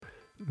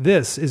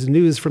This is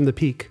News from the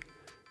Peak.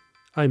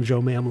 I'm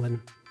Joe Mamlin.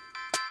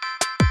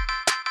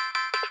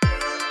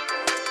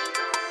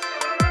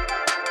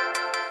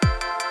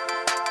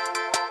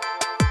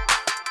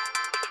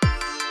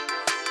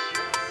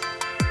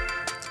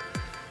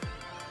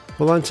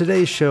 Well, on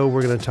today's show,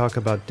 we're going to talk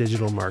about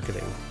digital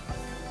marketing.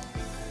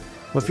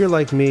 Well, if you're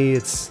like me,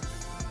 it's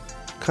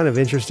kind of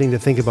interesting to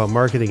think about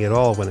marketing at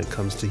all when it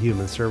comes to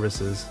human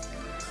services.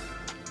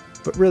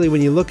 But really,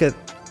 when you look at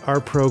our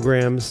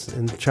programs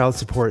and child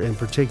support in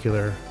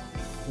particular,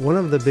 one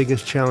of the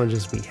biggest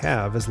challenges we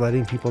have is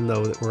letting people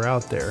know that we're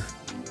out there.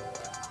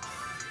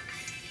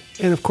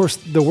 And of course,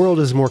 the world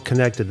is more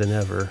connected than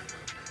ever,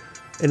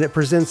 and it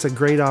presents a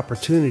great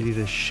opportunity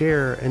to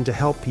share and to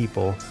help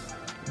people.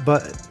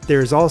 But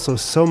there's also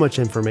so much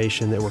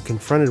information that we're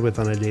confronted with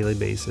on a daily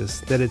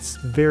basis that it's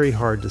very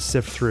hard to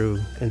sift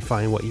through and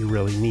find what you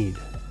really need.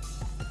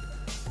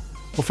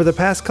 Well, for the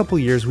past couple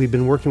years, we've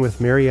been working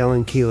with Mary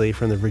Ellen Keeley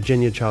from the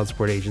Virginia Child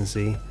Support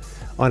Agency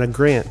on a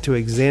grant to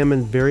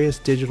examine various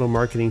digital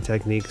marketing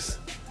techniques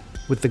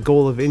with the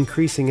goal of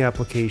increasing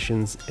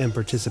applications and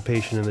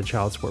participation in the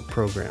child support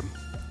program.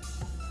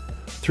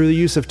 Through the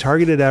use of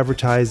targeted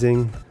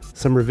advertising,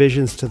 some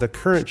revisions to the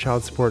current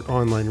child support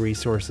online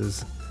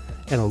resources,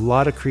 and a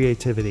lot of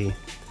creativity,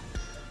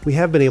 we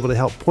have been able to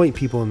help point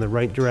people in the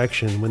right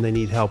direction when they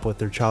need help with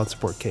their child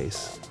support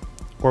case,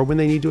 or when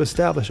they need to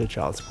establish a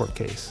child support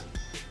case.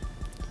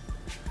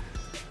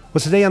 Well,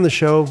 today on the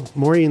show,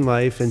 Maureen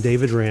Life and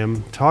David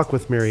Ram talk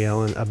with Mary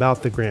Ellen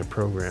about the grant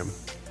program,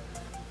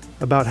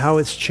 about how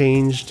it's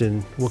changed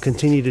and will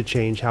continue to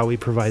change how we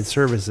provide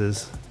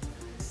services,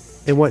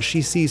 and what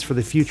she sees for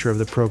the future of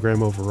the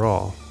program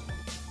overall.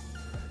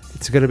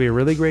 It's going to be a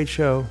really great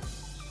show,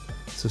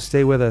 so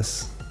stay with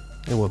us,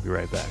 and we'll be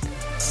right back.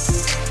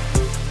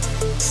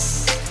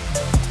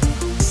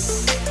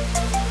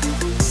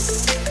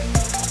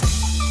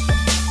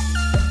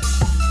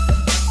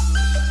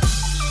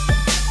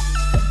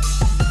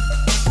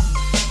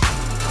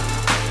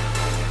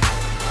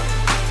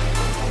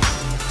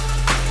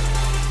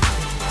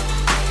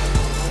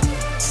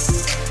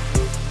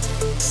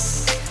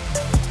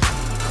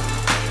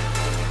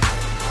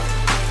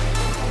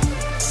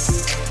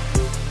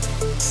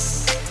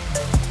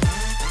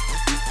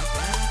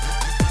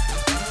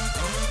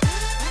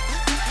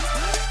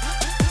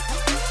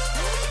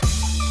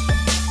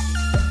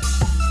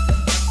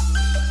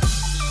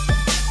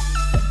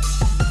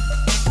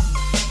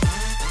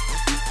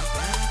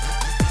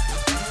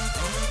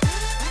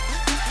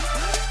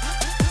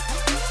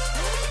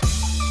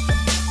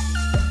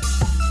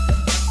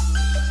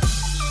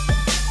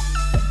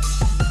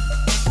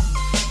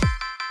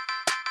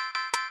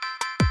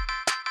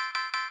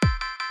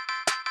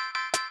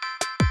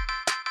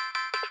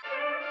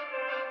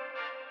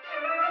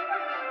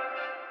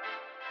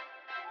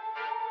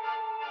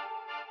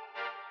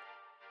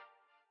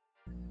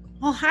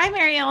 Well, hi,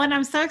 Mary Ellen.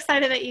 I'm so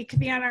excited that you could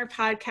be on our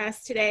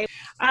podcast today.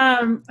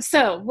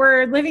 So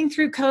we're living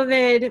through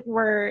COVID.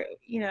 We're,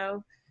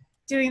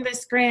 doing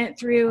this grant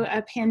through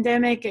a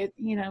pandemic.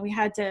 We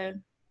had to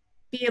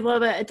be a little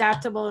bit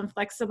adaptable and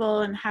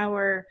flexible in how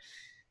we're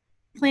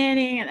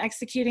planning and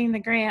executing the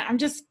grant. I'm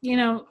just,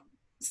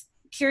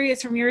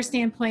 curious from your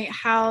standpoint,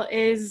 how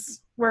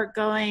is work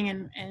going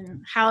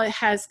and how it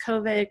has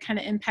COVID kind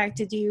of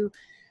impacted you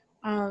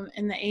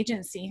in the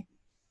agency?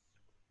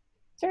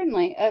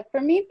 Certainly.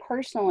 For me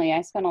personally,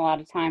 I spent a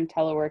lot of time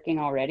teleworking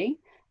already.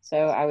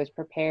 So I was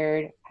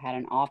prepared, I had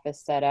an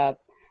office set up.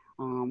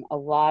 A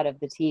lot of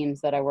the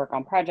teams that I work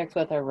on projects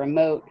with are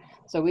remote.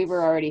 So we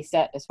were already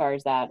set as far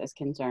as that is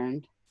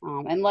concerned.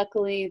 And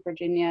luckily,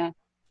 Virginia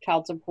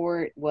Child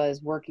Support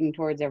was working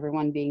towards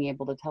everyone being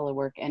able to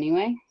telework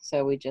anyway.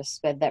 So we just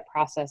sped that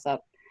process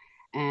up.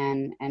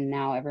 And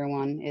now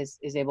everyone is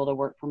able to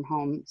work from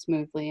home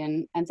smoothly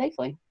and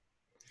safely.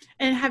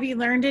 And have you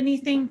learned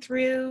anything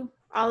through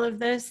all of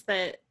this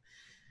that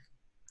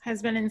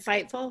has been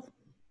insightful?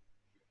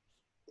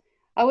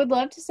 I would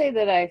love to say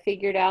that I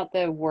figured out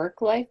the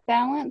work-life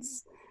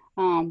balance,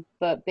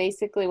 but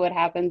basically what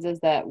happens is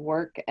that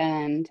work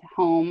and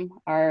home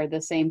are the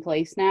same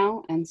place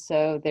now, and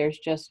so there's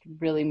just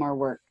really more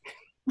work.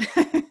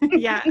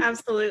 Yeah,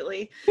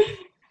 absolutely.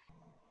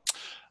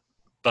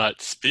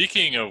 But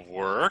speaking of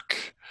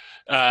work,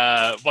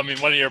 one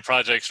of your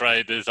projects,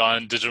 right, is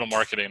on digital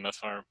marketing. That's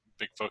our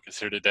big focus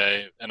here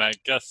today. And I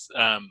guess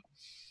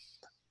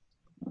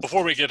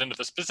before we get into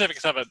the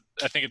specifics of it,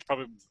 I think it's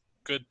probably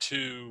good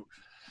to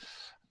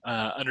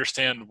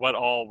understand what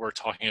all we're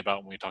talking about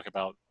when we talk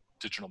about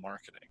digital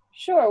marketing.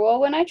 Sure. Well,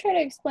 when I try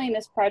to explain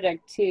this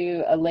project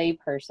to a lay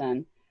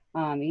person,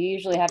 you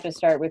usually have to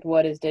start with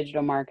what is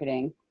digital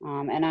marketing.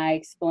 And I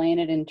explain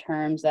it in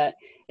terms that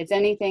it's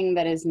anything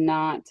that is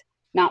not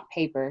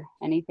paper,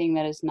 anything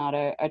that is not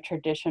a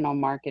traditional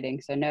marketing.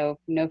 So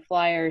no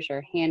flyers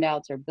or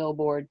handouts or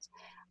billboards,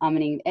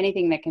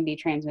 anything that can be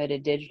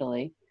transmitted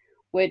digitally,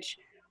 which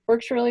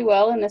works really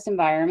well in this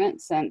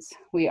environment since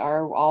we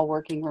are all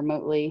working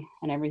remotely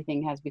and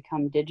everything has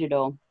become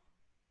digital.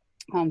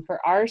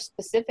 For our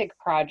specific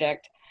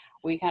project,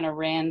 we kind of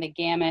ran the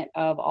gamut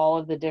of all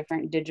of the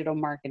different digital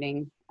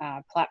marketing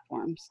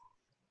platforms.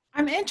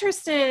 I'm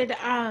interested.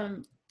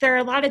 There are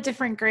a lot of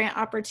different grant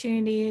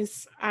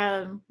opportunities.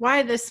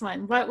 Why this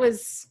one?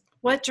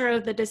 What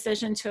drove the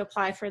decision to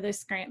apply for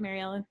this grant, Mary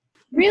Ellen?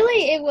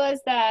 Really, it was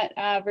that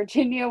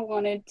Virginia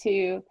wanted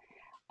to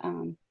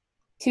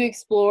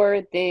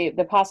explore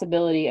the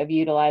possibility of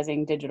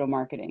utilizing digital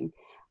marketing.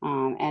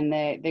 And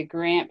the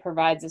grant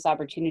provides this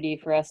opportunity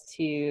for us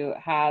to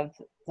have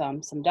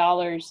some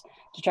dollars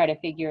to try to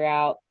figure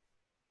out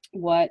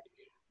what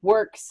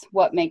works,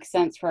 what makes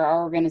sense for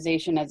our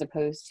organization as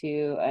opposed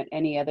to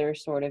any other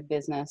sort of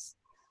business.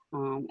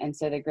 And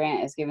so the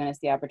grant has given us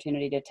the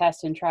opportunity to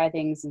test and try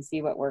things and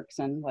see what works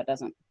and what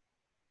doesn't.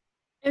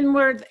 And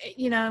we're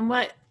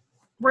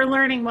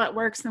learning what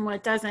works and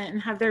what doesn't.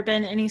 And have there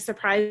been any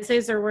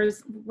surprises, or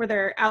were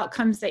there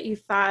outcomes that you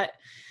thought,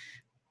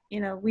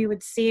 we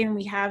would see and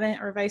we haven't,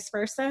 or vice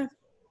versa?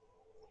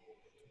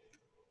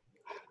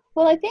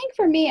 Well, I think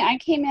for me, I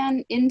came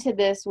into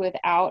this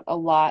without a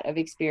lot of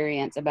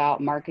experience about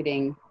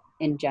marketing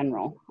in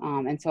general.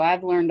 And so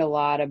I've learned a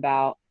lot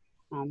about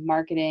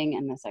marketing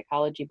and the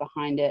psychology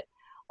behind it,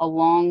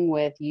 along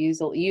with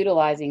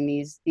utilizing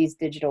these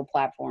digital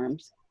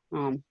platforms.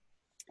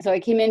 So I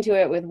came into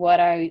it with what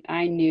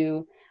I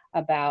knew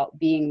about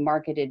being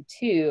marketed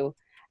to,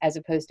 as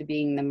opposed to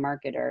being the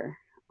marketer.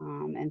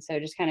 And so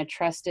just kind of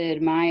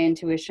trusted my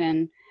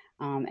intuition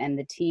and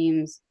the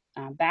team's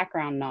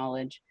background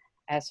knowledge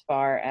as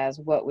far as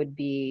what would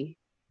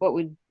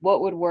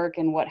work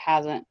and what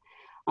hasn't.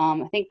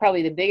 I think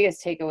probably the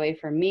biggest takeaway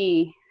for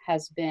me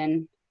has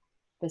been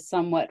the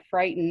somewhat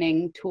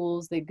frightening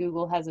tools that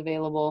Google has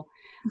available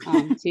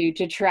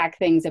to track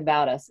things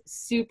about us.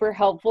 Super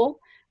helpful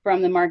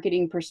from the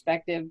marketing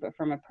perspective, but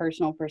from a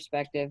personal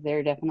perspective, there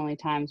are definitely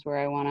times where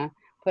I want to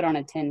put on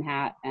a tin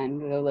hat and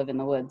go live in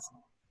the woods.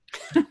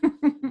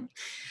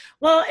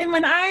 Well, and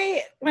when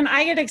I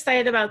get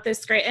excited about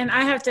this grant, and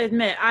I have to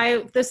admit,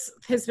 this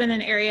has been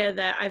an area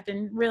that I've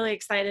been really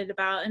excited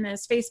about. And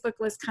as Facebook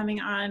was coming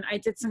on, I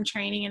did some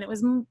training, and it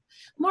was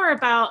more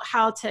about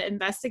how to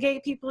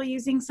investigate people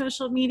using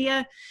social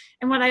media.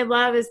 And what I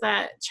love is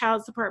that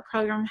child support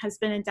program has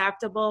been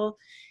adaptable,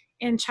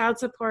 and child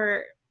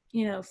support,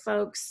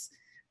 folks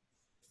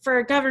for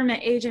a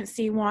government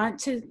agency want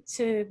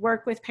to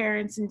work with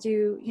parents and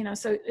do,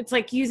 so it's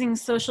like using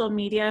social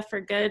media for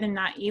good and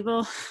not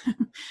evil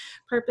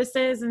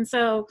purposes. And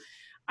so,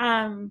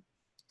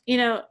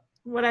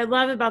 what I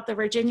love about the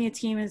Virginia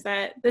team is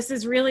that this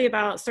is really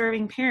about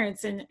serving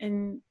parents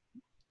and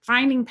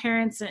finding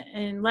parents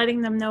and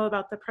letting them know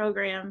about the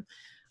program.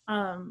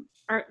 Do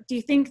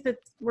you think that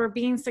we're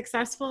being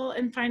successful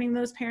in finding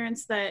those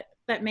parents that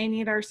may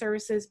need our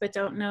services but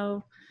don't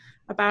know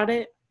about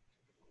it?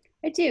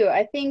 I do.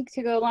 I think,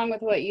 to go along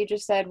with what you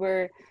just said,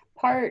 we're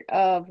part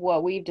of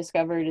what we've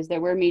discovered is that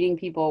we're meeting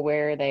people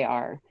where they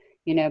are.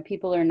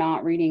 People are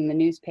not reading the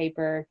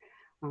newspaper.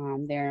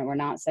 We're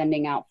not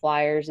sending out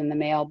flyers in the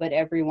mail, but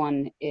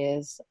everyone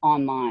is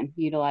online,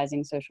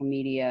 utilizing social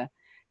media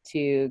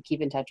to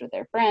keep in touch with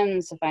their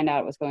friends, to find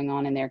out what's going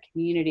on in their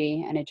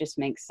community. And it just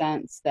makes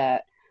sense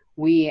that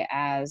we,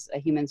 as a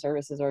human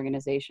services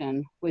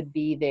organization, would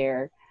be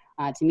there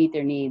to meet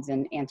their needs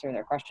and answer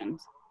their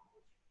questions.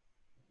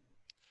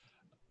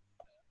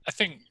 I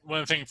think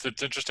one of the things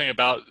that's interesting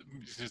about,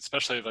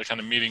 especially like kind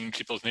of meeting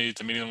people's needs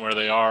and meeting them where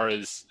they are,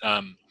 is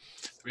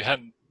we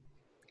hadn't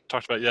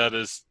talked about yet,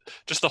 is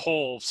just the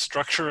whole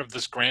structure of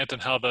this grant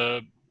and how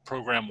the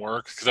program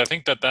works. Because I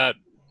think that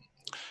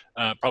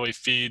probably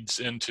feeds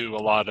into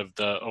a lot of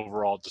the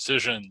overall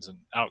decisions and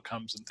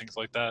outcomes and things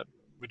like that.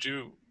 Would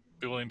you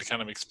be willing to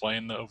kind of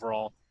explain the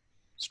overall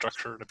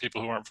structure to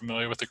people who aren't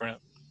familiar with the grant?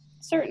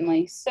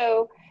 Certainly.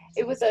 So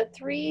it was a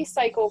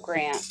 3-cycle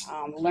grant,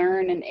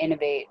 Learn and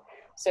Innovate.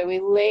 So we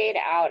laid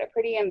out a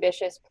pretty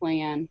ambitious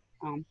plan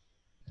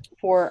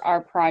for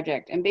our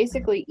project. And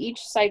basically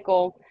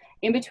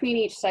in between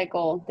each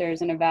cycle,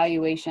 there's an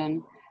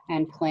evaluation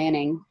and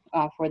planning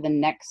for the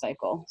next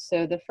cycle.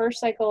 So the first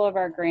cycle of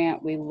our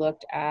grant, we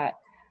looked at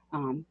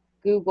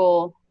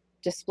Google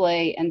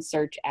display and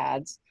search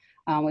ads.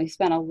 We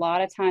spent a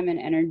lot of time and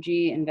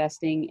energy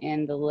investing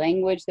in the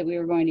language that we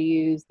were going to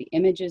use, the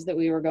images that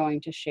we were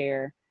going to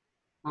share,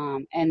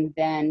 and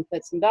then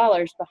put some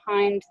dollars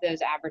behind those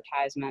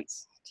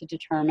advertisements to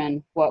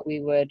determine what we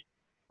would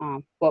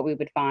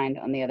find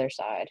on the other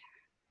side.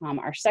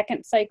 Our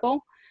second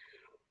cycle,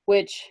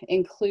 which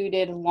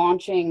included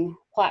launching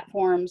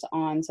platforms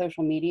on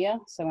social media.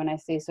 So when I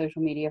say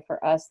social media,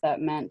 for us,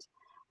 that meant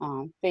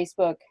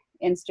Facebook,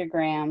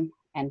 Instagram,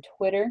 and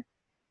Twitter.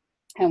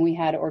 And we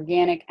had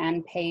organic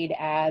and paid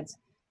ads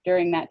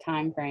during that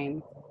time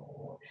frame.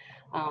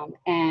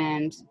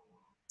 And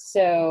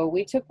so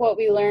we took what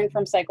we learned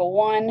from cycle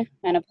 1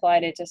 and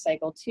applied it to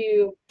cycle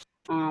 2.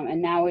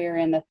 And now we are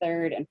in the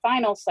third and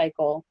final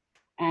cycle.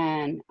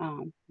 And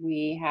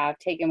we have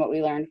taken what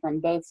we learned from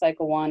both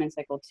cycle 1 and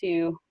cycle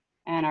 2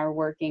 and are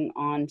working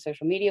on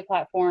social media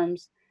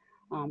platforms,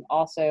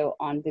 also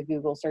on the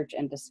Google search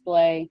and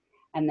display,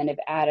 and then have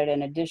added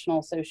an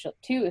additional social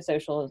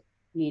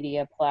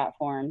media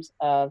platforms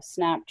of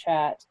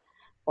Snapchat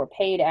for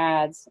paid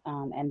ads,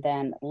 and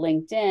then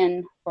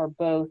LinkedIn for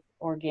both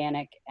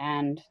organic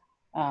and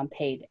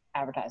paid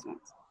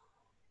advertisements.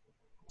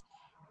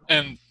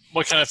 And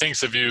what kind of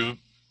things have you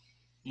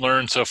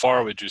learned so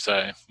far, would you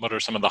say? What are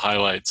some of the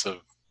highlights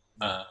of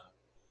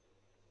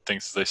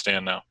things as they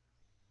stand now?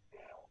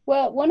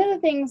 Well, one of the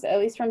things, at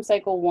least from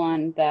cycle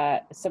one,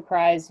 that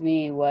surprised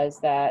me was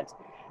that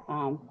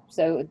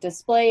so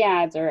display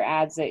ads are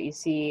ads that you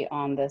see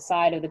on the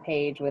side of the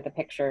page with a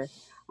picture.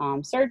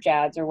 Search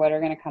ads are what are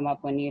going to come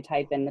up when you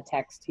type in the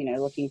text,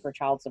 looking for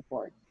child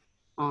support.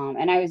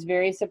 And I was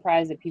very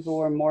surprised that people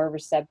were more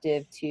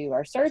receptive to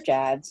our search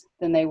ads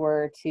than they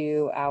were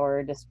to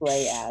our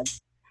display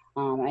ads.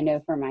 I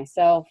know for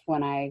myself,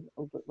 when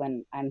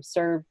I'm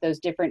served those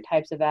different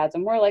types of ads,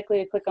 I'm more likely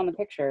to click on the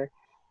picture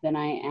than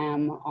I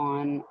am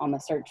on the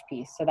search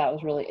piece. So that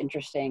was really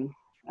interesting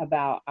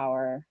about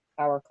our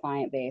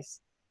client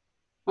base.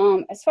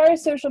 As far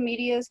as social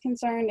media is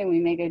concerned, and we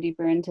may go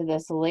deeper into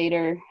this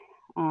later,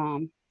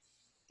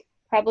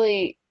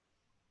 probably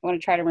want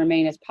to try to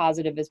remain as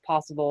positive as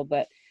possible,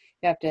 but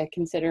you have to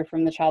consider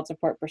from the child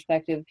support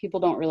perspective, people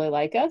don't really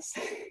like us.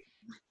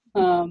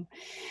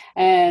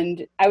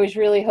 And I was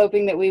really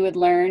hoping that we would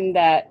learn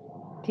that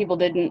people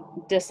didn't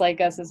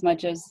dislike us as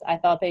much as I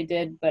thought they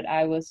did, but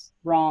I was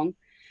wrong.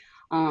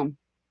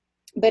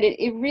 But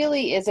it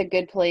really is a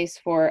good place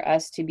for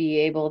us to be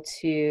able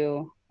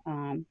to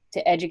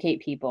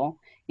educate people.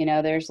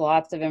 There's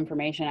lots of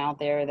information out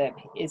there that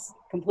is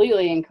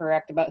completely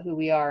incorrect about who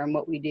we are and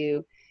what we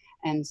do.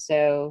 And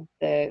so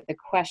the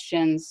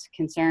questions,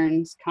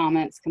 concerns,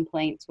 comments,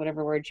 complaints,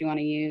 whatever words you want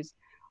to use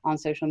on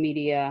social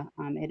media,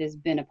 it has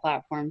been a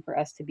platform for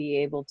us to be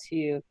able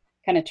to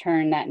kind of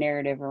turn that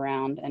narrative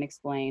around and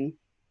explain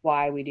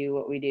why we do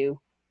what we do.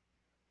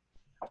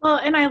 Well,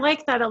 and I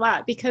like that a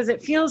lot, because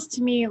it feels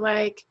to me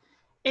like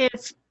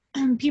if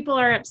people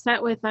are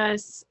upset with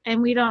us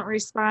and we don't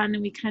respond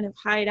and we kind of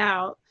hide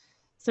out,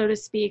 so to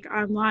speak,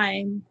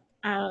 online,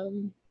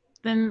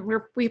 then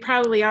we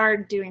probably are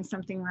doing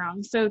something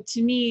wrong. So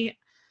to me,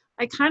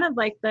 I kind of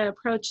like the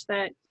approach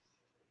that,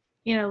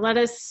 let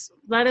us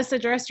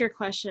address your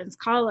questions,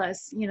 call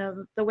us,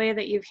 the way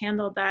that you've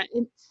handled that.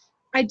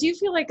 I do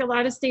feel like a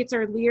lot of states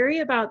are leery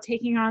about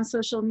taking on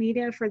social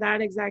media for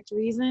that exact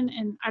reason.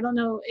 And I don't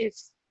know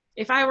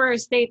if I were a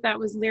state that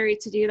was leery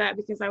to do that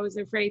because I was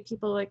afraid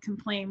people would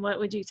complain, what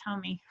would you tell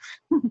me?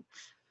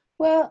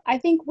 Well, I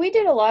think we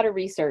did a lot of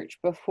research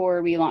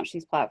before we launched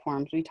these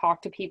platforms. We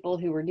talked to people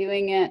who were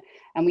doing it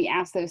and we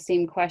asked those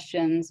same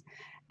questions.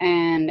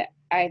 And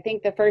I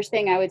think the first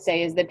thing I would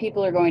say is that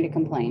people are going to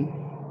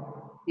complain,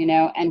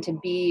 and to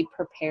be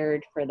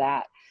prepared for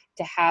that,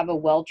 to have a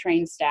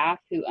well-trained staff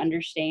who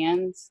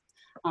understands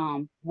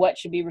what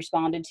should be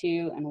responded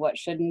to and what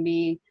shouldn't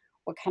be,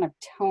 what kind of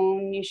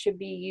tone you should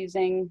be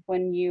using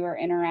when you are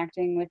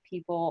interacting with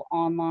people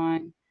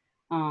online,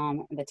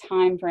 the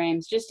time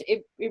frames. Just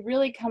it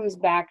really comes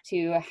back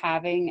to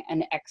having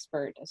an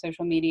expert, a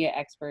social media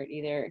expert,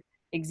 either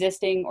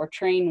existing or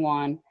train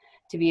one,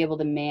 to be able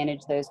to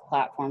manage those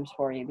platforms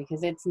for you,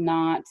 because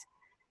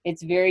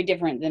it's very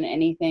different than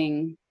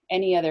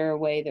any other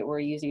way that we're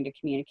using to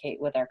communicate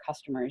with our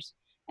customers.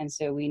 And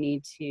so we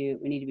need to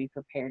be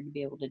prepared to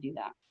be able to do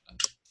that.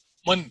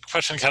 One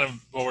question, kind of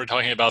what we're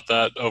talking about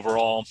that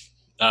overall,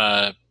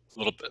 a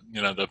little bit,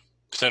 the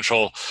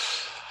potential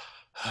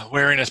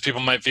wariness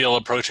people might feel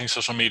approaching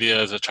social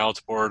media as a child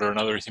support or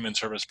another human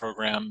service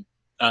program.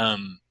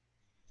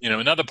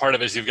 Another part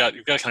of it is you've got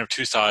kind of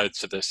two sides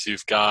to this.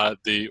 You've got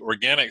the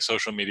organic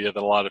social media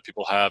that a lot of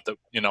people have, that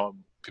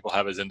people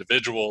have as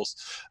individuals,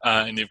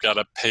 and you've got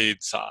a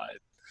paid side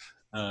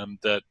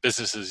that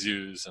businesses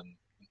use and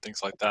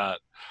things like that.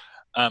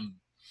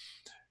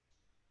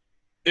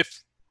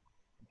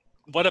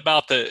 What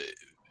about the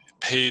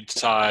paid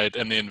side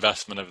and the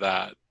investment of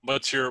that?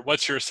 What's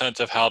your sense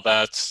of how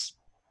that's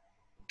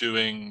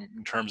doing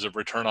in terms of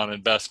return on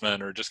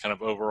investment, or just kind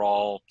of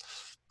overall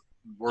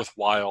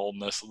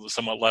worthwhileness,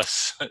 somewhat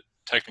less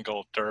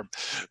technical term,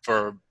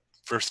 for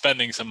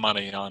spending some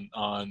money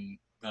on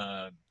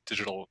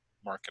digital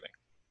marketing?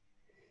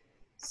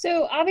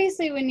 So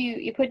obviously when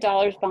you put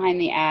dollars behind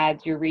the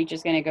ads, your reach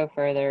is going to go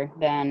further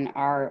than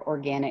our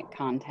organic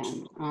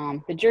content.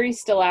 The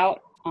jury's still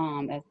out.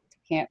 I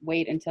can't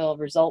wait until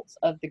results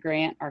of the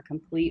grant are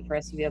complete for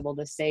us to be able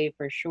to say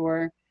for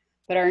sure.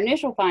 But our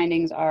initial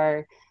findings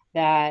are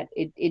that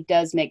it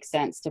does make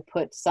sense to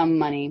put some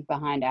money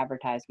behind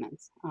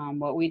advertisements.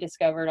 What we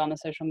discovered on the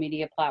social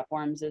media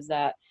platforms is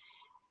that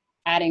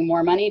adding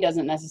more money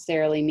doesn't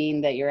necessarily mean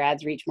that your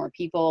ads reach more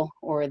people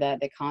or that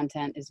the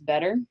content is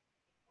better.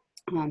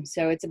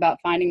 So it's about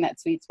finding that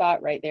sweet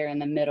spot right there in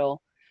the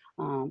middle,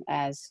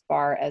 as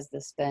far as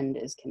the spend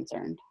is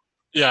concerned.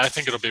 Yeah, I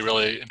think it'll be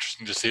really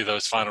interesting to see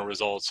those final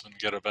results and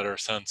get a better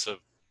sense of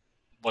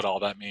what all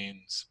that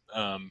means.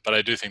 But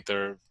I do think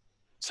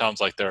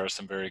sounds like there are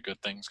some very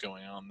good things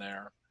going on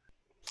there.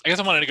 I guess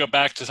I wanted to go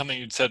back to something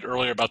you'd said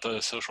earlier about the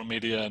social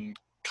media and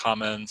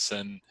comments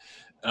and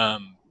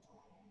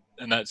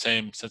in that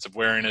same sense of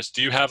wariness,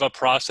 do you have a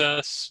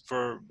process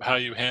for how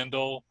you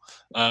handle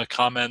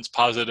comments,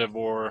 positive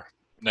or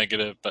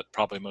negative, but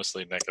probably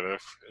mostly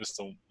negative is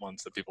the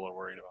ones that people are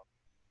worried about?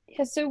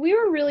 Yeah, so we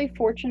were really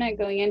fortunate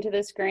going into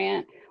this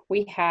grant.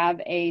 We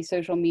have a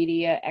social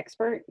media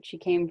expert. She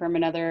came from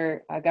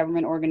another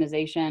government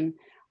organization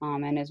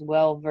and is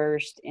well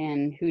versed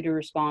in who to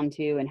respond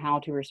to and how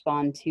to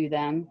respond to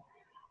them.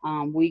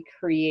 We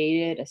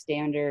created a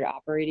standard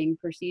operating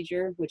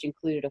procedure, which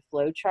included a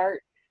flow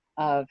chart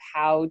of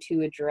how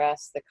to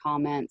address the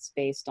comments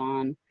based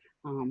on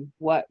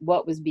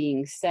what was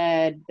being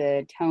said,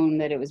 the tone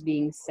that it was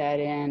being said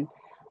in.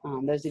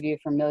 Those of you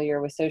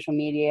familiar with social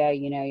media,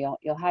 you know,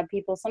 you'll have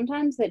people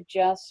sometimes that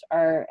just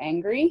are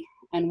angry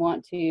and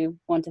want to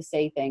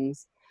say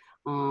things.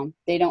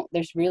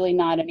 There's really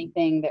not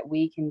anything that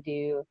we can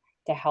do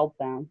to help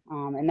them.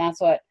 And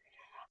that's what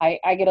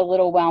I get a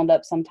little wound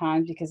up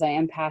sometimes, because I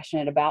am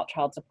passionate about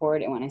child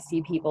support. And when I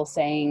see people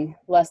saying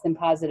less than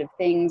positive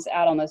things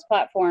out on those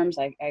platforms,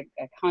 I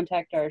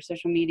contact our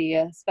social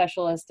media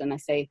specialist and I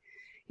say,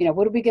 you know,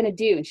 what are we going to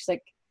do? And she's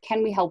like,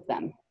 can we help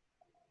them?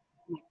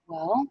 I'm like,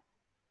 well,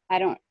 I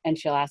don't. And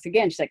she'll ask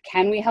again. She's like,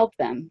 can we help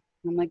them?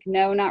 I'm like,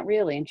 no, not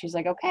really. And she's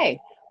like, okay,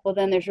 well,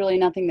 then there's really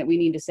nothing that we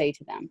need to say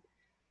to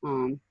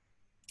them.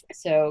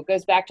 So it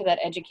goes back to that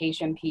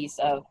education piece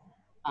of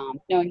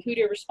knowing who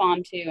to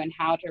respond to and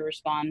how to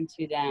respond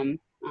to them,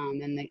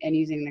 and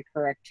using the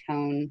correct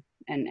tone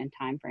and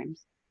time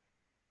frames.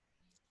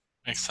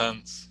 Makes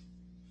sense.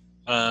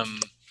 I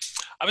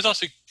was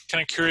also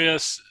kind of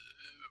curious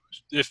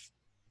if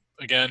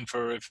kind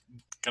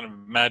of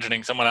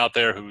imagining someone out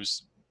there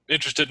who's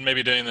interested in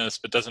maybe doing this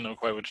but doesn't know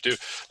quite what to do,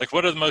 like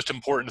what are the most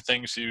important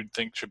things you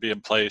think should be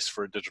in place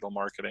for a digital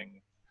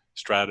marketing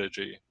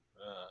strategy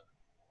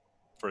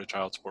for a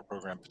child support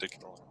program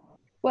particularly?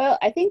 Well,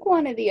 I think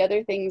one of the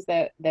other things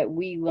that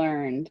we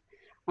learned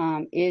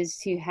is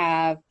to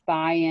have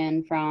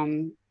buy-in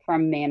from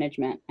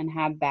management and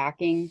have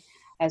backing,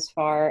 as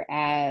far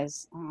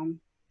as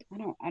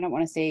I don't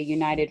want to say a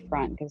united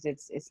front, because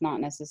it's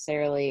not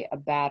necessarily a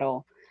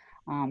battle,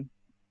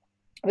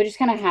 but just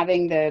kind of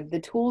having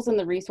the tools and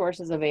the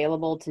resources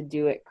available to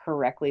do it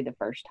correctly the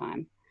first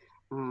time.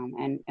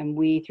 And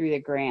we, through the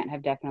grant,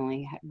 have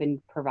definitely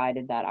been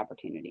provided that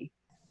opportunity.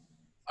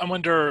 I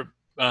wonder,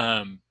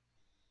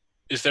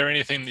 is there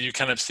anything that you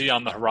kind of see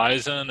on the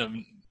horizon,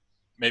 and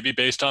maybe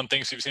based on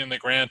things you've seen in the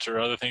grant or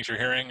other things you're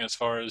hearing, as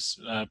far as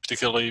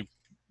particularly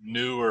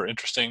new or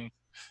interesting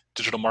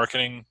digital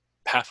marketing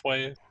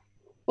pathways?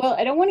 Well,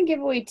 I don't want to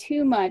give away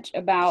too much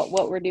about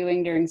what we're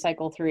doing during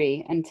cycle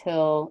 3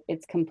 until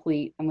it's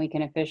complete and we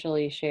can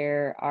officially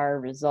share our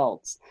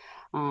results.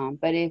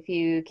 But if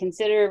you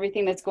consider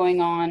everything that's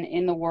going on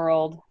in the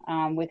world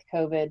with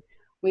COVID,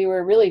 we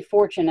were really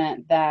fortunate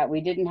that we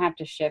didn't have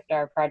to shift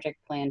our project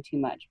plan too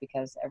much,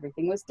 because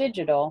everything was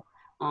digital.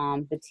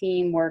 The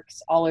team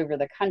works all over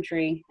the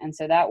country, and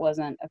so that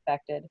wasn't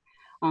affected.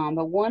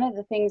 But one of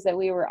the things that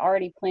we were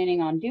already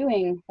planning on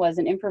doing was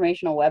an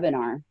informational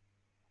webinar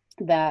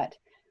that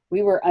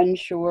we were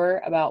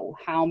unsure about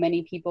how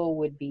many people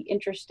would be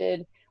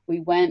interested. We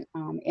went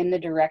in the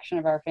direction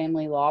of our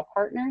family law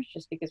partners,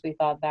 just because we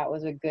thought that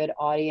was a good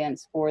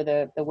audience for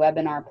the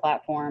webinar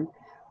platform.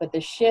 But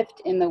the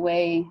shift in the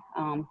way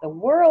the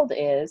world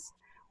is,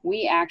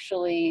 we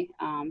actually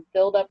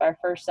filled up our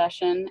first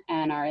session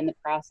and are in the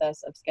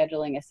process of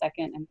scheduling a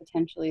second and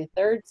potentially a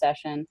third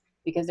session,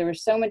 because there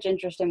was so much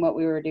interest in what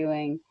we were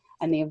doing,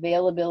 and the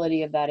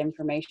availability of that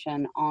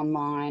information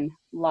online,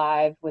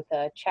 live, with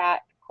a chat,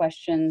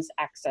 questions,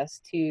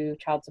 access to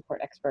child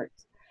support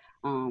experts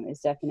is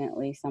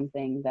definitely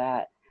something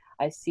that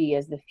I see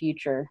as the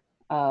future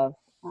of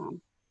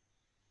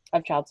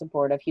child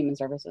support, of human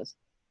services.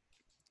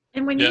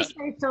 And when you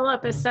say fill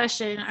up a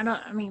session,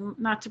 I mean,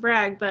 not to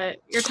brag, but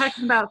you're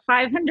talking about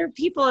 500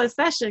 people a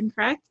session,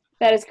 correct?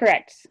 That is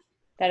correct.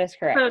 That is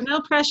correct. So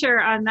no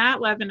pressure on that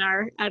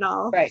webinar at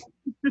all. Right.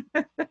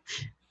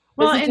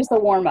 Well, this is just a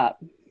warm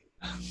up.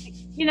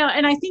 You know,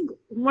 and I think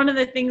one of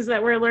the things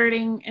that we're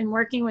learning and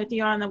working with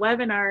you on the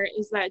webinar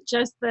is that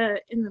just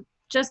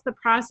the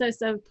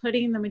process of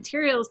putting the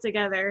materials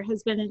together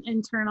has been an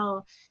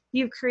internal.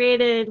 You've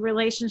created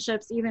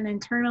relationships even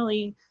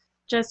internally,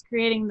 just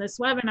creating this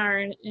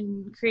webinar,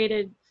 and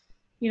created,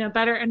 you know,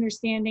 better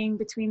understanding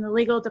between the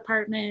legal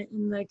department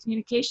and the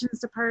communications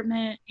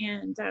department,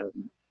 and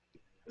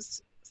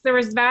there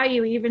was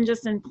value even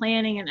just in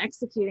planning and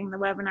executing the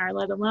webinar,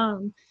 let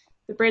alone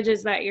the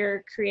bridges that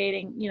you're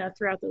creating, you know,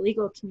 throughout the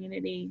legal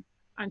community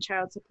on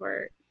child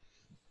support.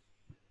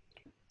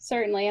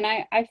 Certainly, and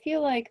I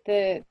feel like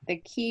the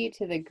key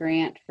to the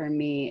grant for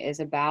me is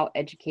about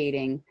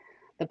educating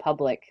the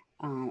public,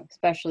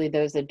 especially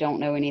those that don't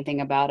know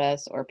anything about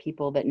us, or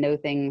people that know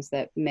things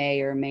that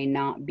may or may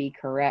not be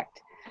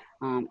correct.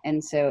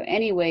 And so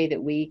any way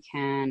that we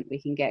can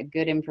get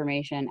good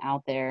information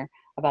out there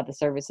about the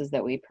services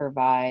that we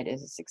provide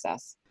is a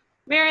success.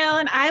 Mary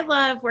Ellen, I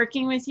love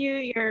working with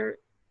you.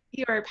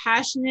 You are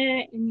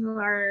passionate, and you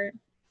are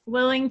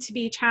willing to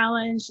be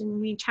challenged, and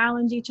we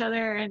challenge each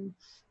other. And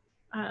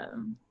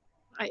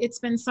It's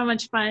been so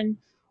much fun.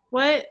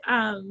 What,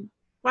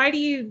 why do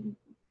you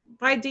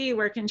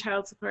work in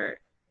child support?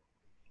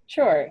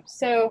 Sure.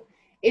 So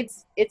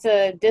it's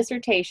a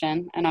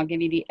dissertation, and I'll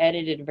give you the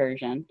edited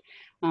version.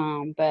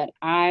 But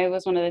I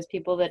was one of those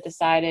people that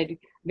decided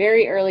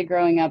very early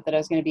growing up that I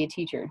was going to be a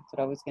teacher. That's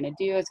what I was going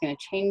to do. I was going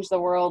to change the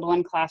world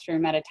one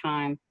classroom at a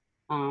time,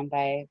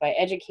 by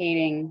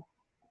educating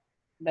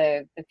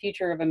the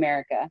future of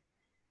America.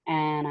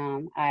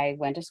 And I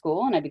went to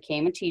school and I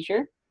became a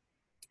teacher,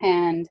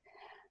 and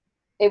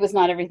it was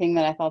not everything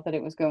that I thought that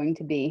it was going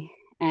to be.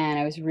 And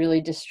I was really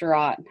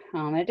distraught.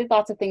 I did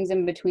lots of things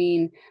in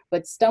between,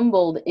 but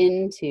stumbled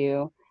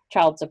into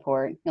child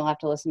support. You'll have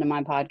to listen to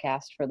my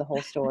podcast for the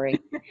whole story.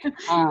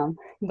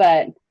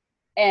 But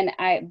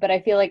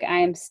I feel like I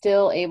am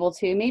still able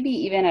to, maybe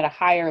even at a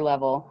higher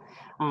level,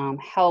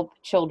 help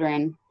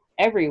children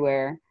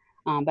everywhere,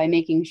 by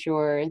making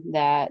sure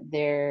that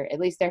at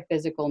least their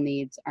physical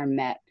needs are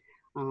met,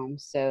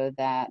 so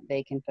that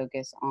they can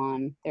focus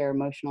on their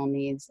emotional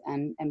needs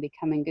and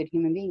becoming good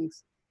human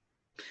beings.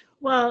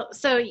 Well,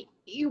 so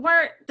you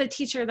weren't the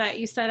teacher that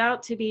you set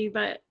out to be,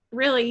 but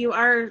really you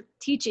are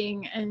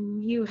teaching,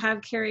 and you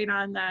have carried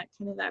on that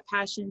kind of that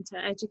passion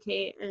to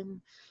educate.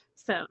 And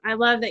so I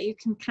love that you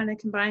can kind of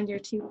combine your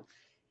two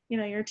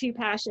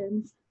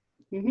passions.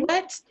 Mm-hmm.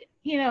 What,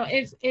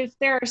 if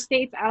there are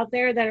states out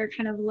there that are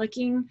kind of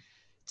looking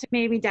to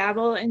maybe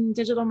dabble in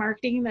digital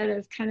marketing that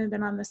have kind of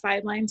been on the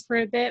sidelines for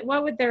a bit,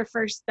 what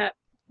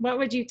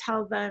would you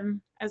tell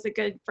them as a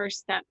good first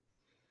step?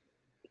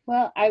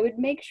 Well, I would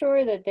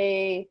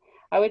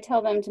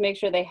tell them to make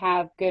sure they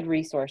have good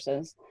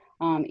resources.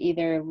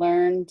 Either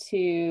learn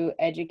to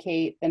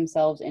educate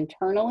themselves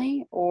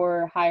internally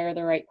or hire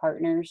the right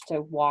partners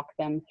to walk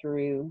them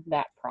through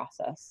that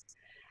process.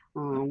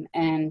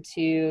 And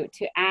to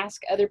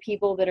ask other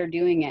people that are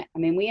doing it. I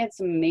mean, we had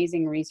some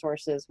amazing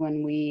resources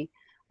when we,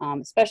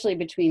 especially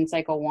between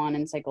cycle 1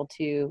 and cycle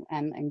 2,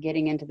 and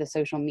getting into the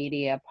social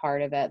media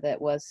part of it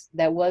that was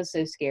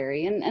so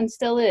scary and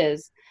still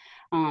is,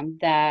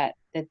 that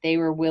they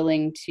were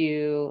willing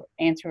to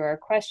answer our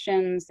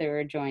questions. There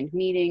were joined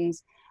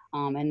meetings,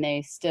 and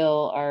they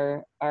still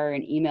are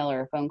an email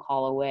or a phone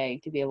call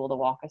away to be able to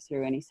walk us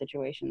through any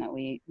situation that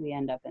we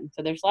end up in.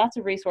 So there's lots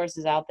of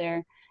resources out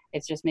there.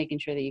 It's just making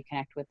sure that you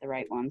connect with the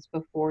right ones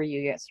before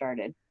you get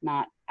started,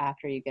 not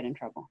after you get in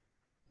trouble.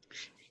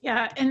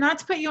 Yeah, and not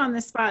to put you on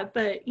the spot,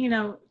 but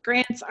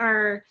grants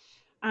are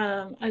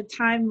a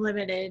time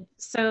limited.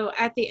 So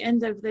at the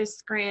end of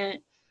this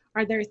grant,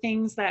 are there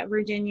things that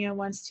Virginia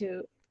wants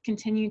to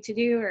continue to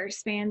do or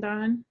expand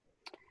on?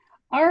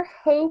 Our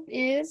hope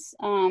is,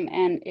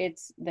 and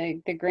it's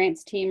the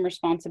grants team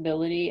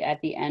responsibility at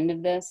the end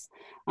of this,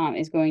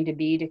 is going to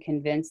be to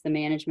convince the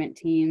management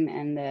team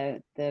and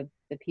the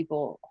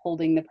people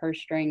holding the purse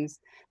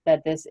strings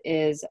that this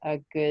is a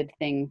good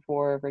thing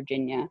for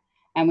Virginia.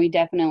 And we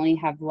definitely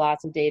have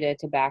lots of data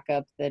to back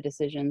up the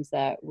decisions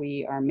that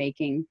we are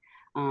making,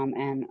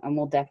 and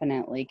we'll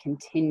definitely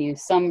continue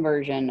some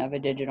version of a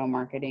digital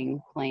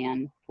marketing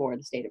plan for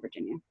the state of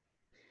Virginia.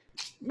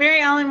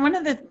 Mary Ellen, one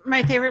of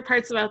my favorite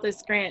parts about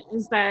this grant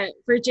is that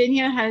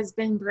Virginia has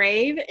been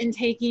brave in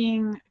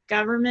taking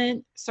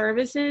government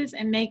services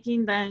and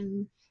making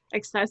them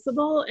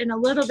accessible and a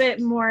little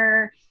bit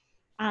more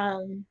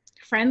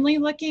friendly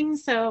looking.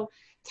 So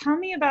tell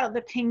me about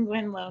the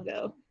penguin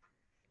logo.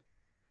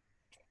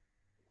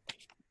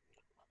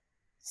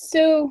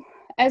 So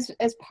as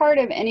part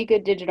of any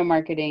good digital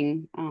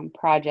marketing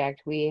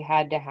project, we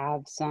had to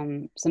have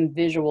some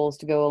visuals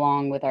to go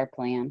along with our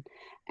plan.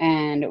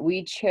 And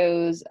we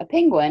chose a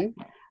penguin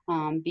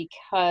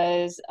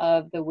because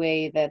of the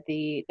way that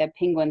that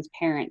penguin's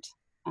parent,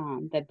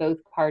 that both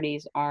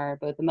parties are,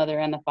 both the mother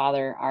and the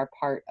father, are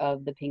part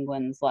of the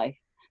penguin's life,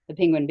 the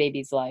penguin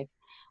baby's life.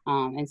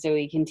 And so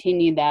we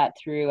continued that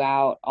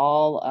throughout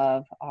all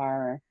of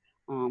our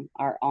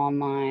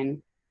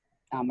online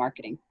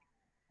marketing.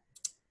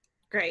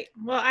 Great.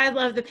 Well, I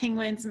love the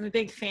penguins. I'm a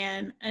big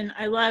fan. And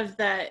I love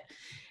that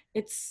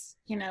it's,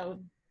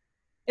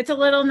 it's a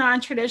little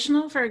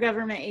non-traditional for a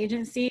government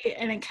agency,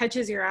 and it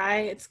catches your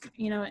eye. It's,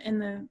 in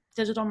the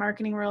digital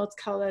marketing world,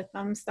 it's called a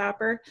thumb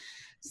stopper.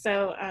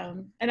 So,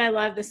 and I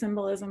love the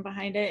symbolism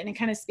behind it. And it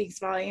kind of speaks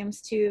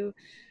volumes to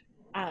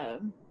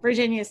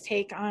Virginia's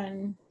take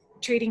on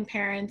treating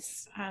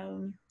parents,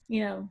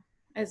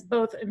 as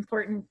both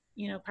important,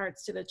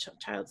 parts to the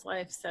child's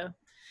life. So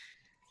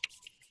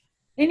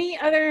any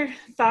other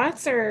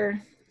thoughts or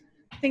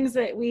things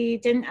that we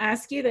didn't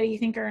ask you that you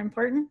think are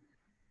important?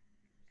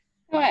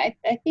 No, I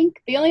think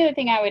the only other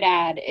thing I would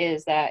add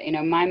is that,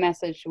 my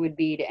message would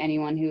be to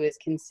anyone who is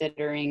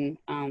considering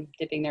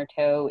dipping their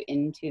toe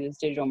into this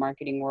digital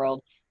marketing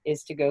world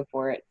is to go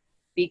for it.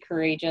 Be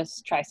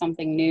courageous, try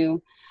something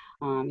new.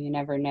 You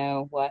never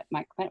know what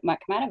might come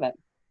out of it.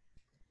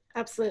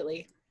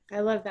 Absolutely.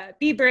 I love that.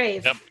 Be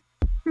brave. Yep.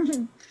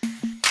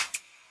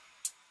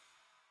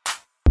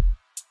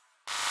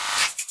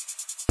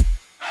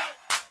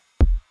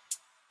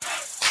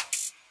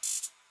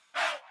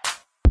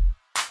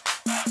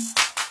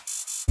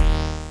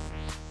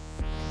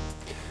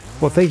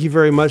 Well, thank you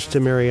very much to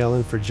Mary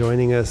Ellen for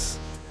joining us.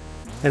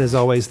 And as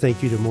always,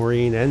 thank you to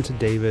Maureen and to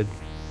David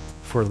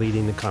for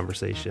leading the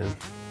conversation.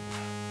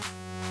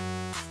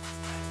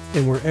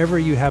 And wherever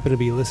you happen to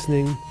be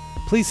listening,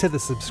 please hit the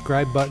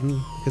subscribe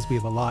button because we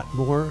have a lot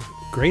more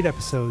great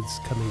episodes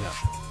coming up.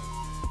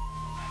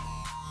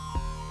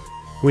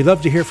 We'd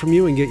love to hear from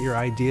you and get your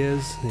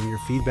ideas and your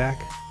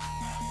feedback.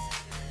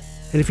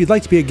 And if you'd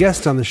like to be a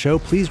guest on the show,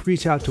 please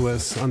reach out to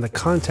us on the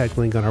contact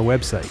link on our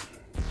website.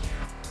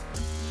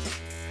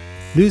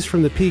 News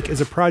from the Peak is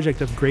a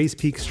project of Gray's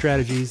Peak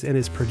Strategies and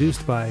is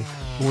produced by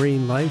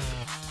Maureen Life,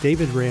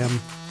 David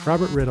Ram,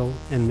 Robert Riddle,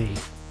 and me.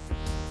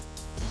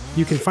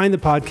 You can find the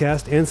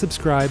podcast and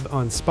subscribe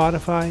on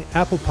Spotify,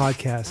 Apple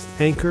Podcasts,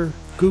 Anchor,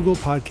 Google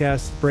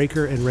Podcasts,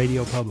 Breaker, and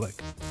Radio Public.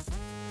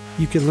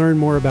 You can learn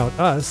more about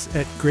us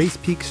at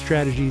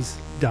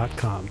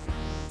gracepeakstrategies.com.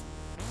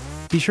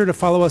 Be sure to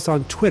follow us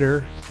on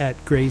Twitter at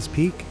Gray's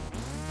Peak,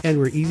 and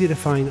we're easy to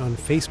find on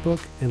Facebook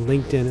and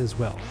LinkedIn as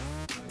well.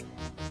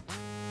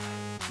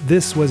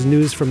 This was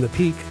News from the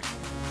Peak.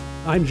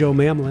 I'm Joe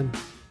Mamlin.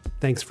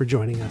 Thanks for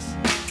joining us.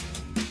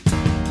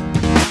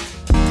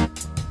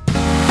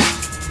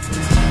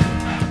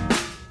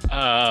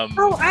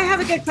 I have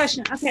a good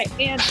question. Okay,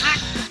 and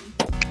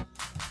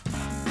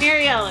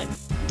Mary Ellen,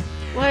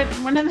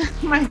 one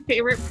of my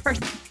favorite parts.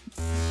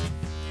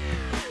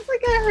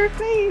 Look at her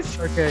face.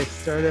 Okay,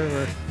 start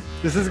over.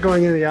 This is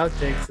going in the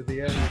outtakes at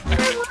the end.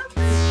 I love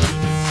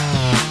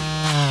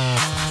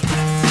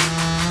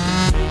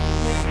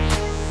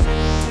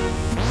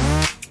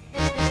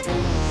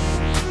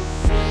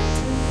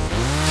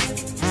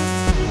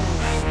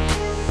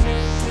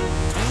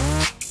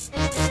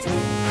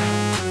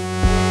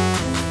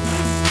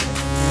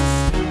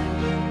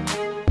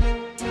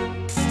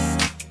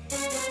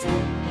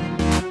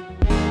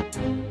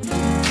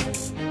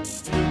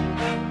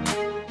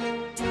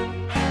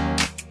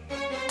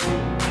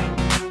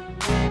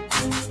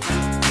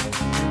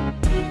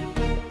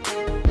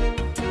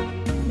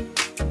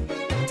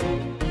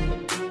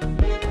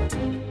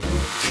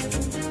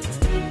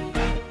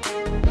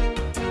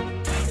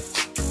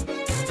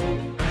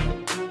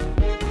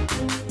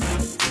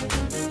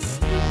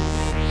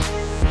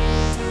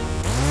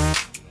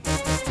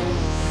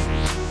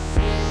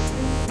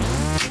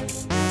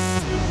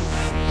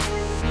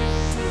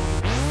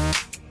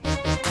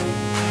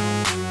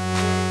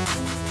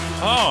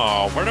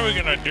What are we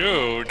gonna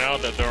do now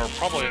that there are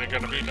probably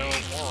gonna be no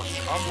more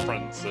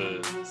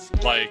conferences?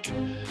 Like,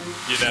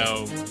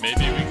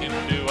 maybe we can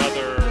do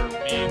other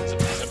means of